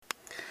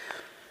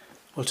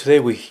Well, today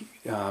we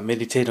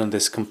meditate on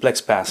this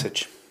complex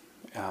passage.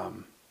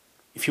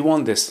 If you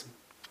want, this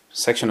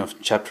section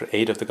of chapter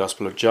 8 of the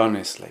Gospel of John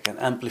is like an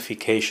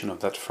amplification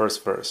of that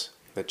first verse,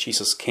 that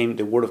Jesus came,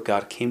 the Word of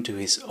God came to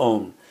His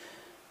own,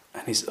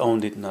 and His own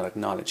did not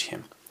acknowledge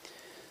Him.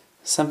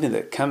 Something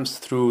that comes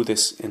through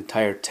this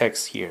entire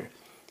text here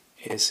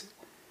is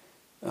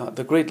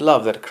the great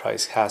love that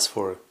Christ has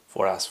for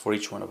us, for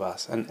each one of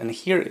us. And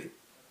here it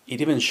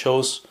even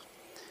shows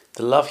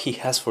the love He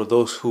has for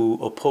those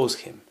who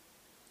oppose Him.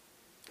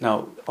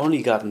 Now,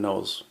 only God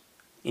knows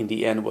in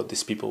the end what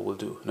these people will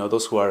do. Now,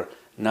 those who are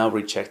now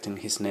rejecting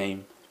His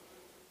name,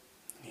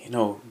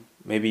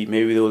 maybe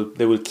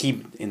they will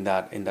keep in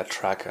that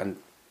track and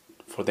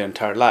for their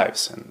entire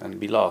lives and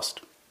be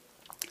lost.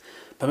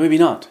 But maybe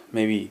not.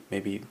 Maybe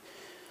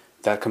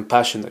that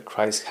compassion that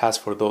Christ has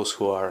for those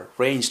who are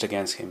raged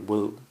against Him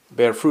will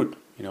bear fruit.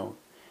 The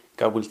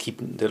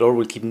Lord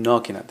will keep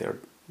knocking at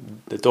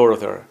the door of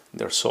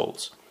their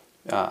souls,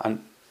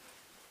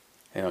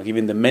 and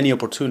giving them many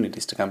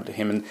opportunities to come to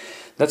Him. And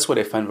that's what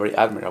I find very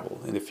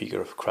admirable in the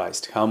figure of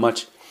Christ, how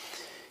much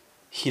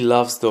He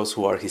loves those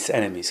who are His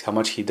enemies, how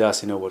much He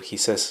does, what He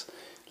says,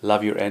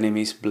 love your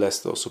enemies, bless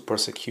those who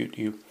persecute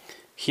you.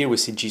 Here we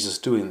see Jesus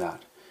doing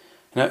that.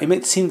 Now, it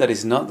might seem that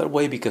it's not that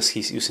way because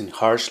He's using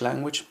harsh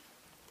language,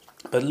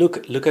 but look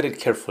at it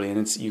carefully,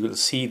 and you will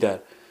see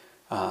that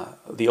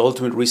the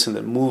ultimate reason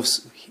that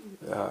moves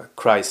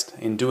Christ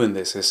in doing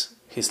this is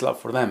His love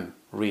for them,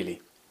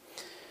 really.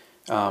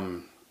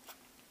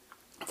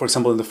 For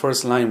example, in the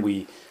first line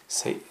we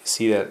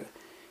see that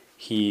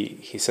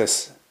he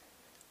says,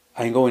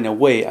 I'm going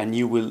away and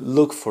you will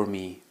look for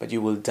me, but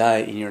you will die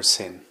in your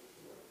sin.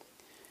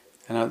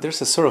 And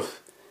there's a sort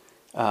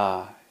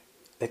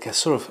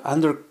of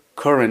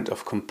undercurrent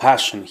of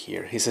compassion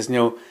here. He says,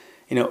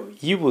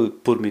 you will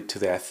put me to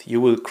death,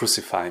 you will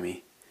crucify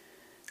me,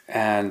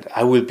 and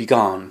I will be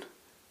gone.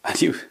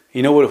 And you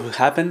know what will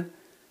happen?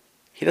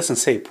 He doesn't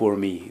say, poor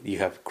me, you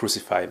have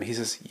crucified me. He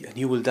says, and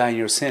you will die in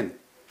your sin.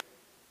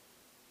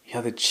 You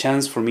have the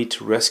chance for me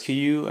to rescue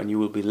you, and you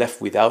will be left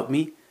without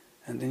me,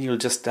 and then you'll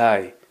just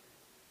die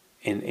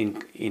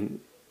in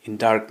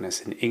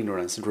darkness, in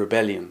ignorance, in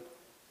rebellion,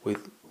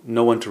 with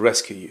no one to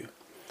rescue you.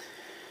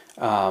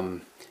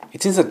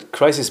 It seems that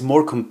Christ is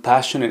more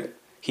compassionate.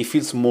 He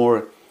feels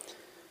more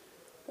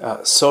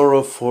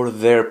sorrow for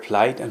their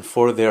plight and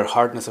for their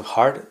hardness of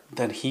heart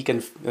than he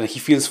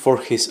feels for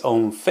His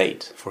own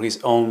fate, for His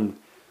own,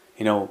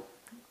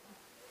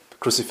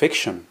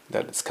 crucifixion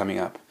that is coming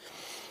up.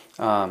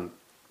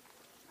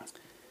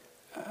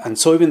 And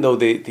so even though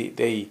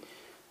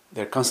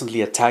they're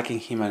constantly attacking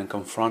Him and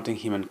confronting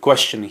Him and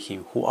questioning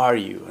Him, who are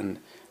you? And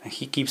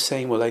He keeps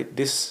saying, well,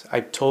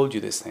 I've told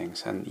you these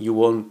things, and you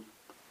won't,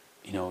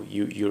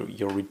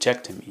 you're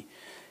rejecting me.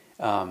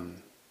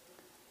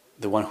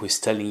 The one who is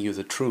telling you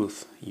the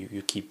truth,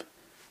 you keep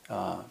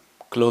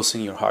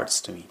closing your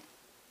hearts to me.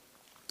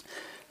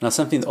 Now,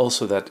 something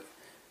also that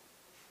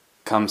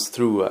comes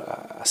through,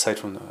 aside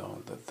from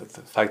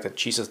the fact that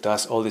Jesus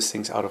does all these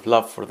things out of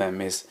love for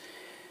them, is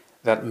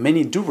that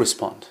many do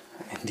respond.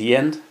 In the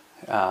end,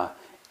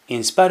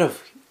 in spite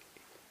of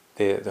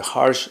the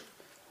harsh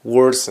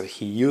words that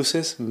He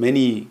uses,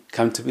 many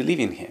come to believe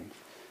in Him.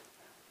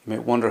 You may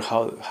wonder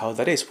how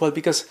that is. Well,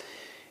 because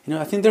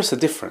I think there's a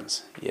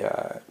difference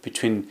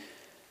between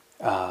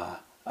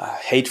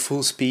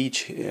hateful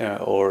speech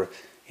or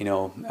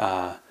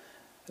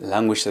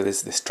language that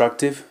is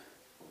destructive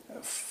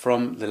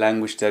from the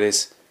language that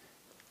is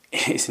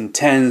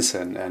intense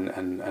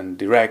and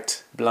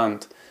direct,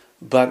 blunt,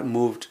 but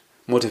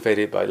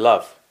motivated by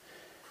love.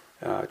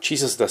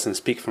 Jesus doesn't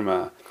speak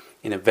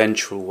in a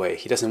vengeful way.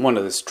 He doesn't want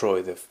to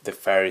destroy the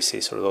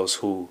Pharisees or those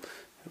who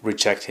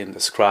reject Him, the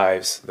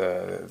scribes,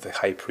 the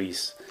high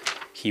priests.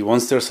 He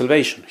wants their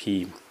salvation.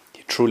 He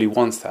truly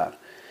wants that.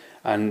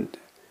 And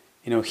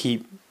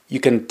you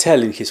can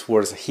tell in His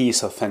words that He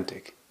is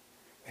authentic.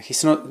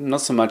 He's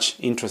not so much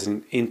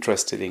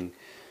interested in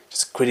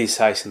just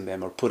criticizing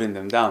them or putting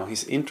them down.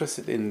 He's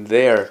interested in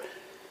their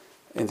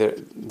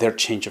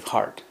change of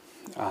heart.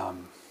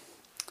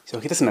 So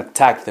He doesn't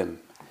attack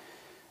them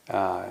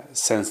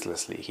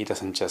senselessly. He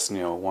doesn't just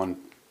want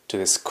to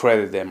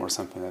discredit them or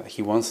something like that.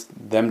 He wants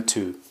them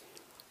to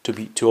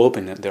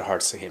open their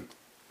hearts to Him.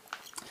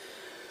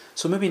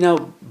 So maybe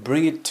now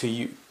bring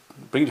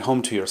it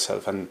home to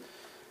yourself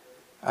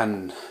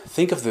and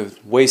think of the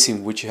ways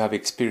in which you have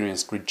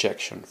experienced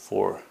rejection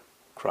for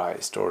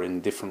Christ, or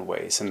in different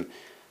ways, and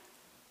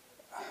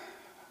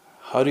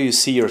how do you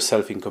see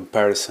yourself in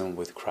comparison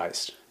with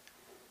Christ?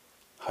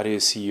 How do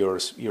you see your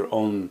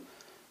own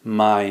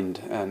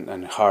mind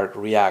and heart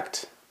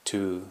react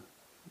to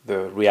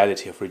the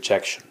reality of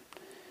rejection?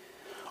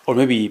 Or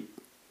maybe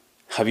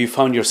have you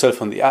found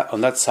yourself on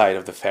that side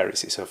of the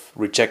Pharisees, of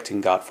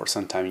rejecting God for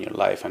some time in your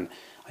life, and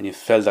you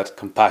felt that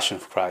compassion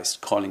of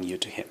Christ calling you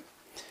to Him?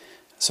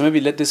 So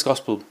maybe let this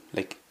gospel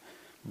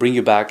bring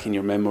you back in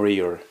your memory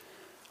or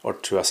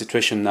to a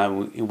situation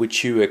now in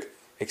which you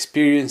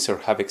experience or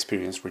have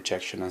experienced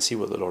rejection, and see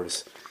what the Lord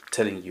is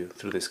telling you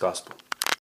through this gospel.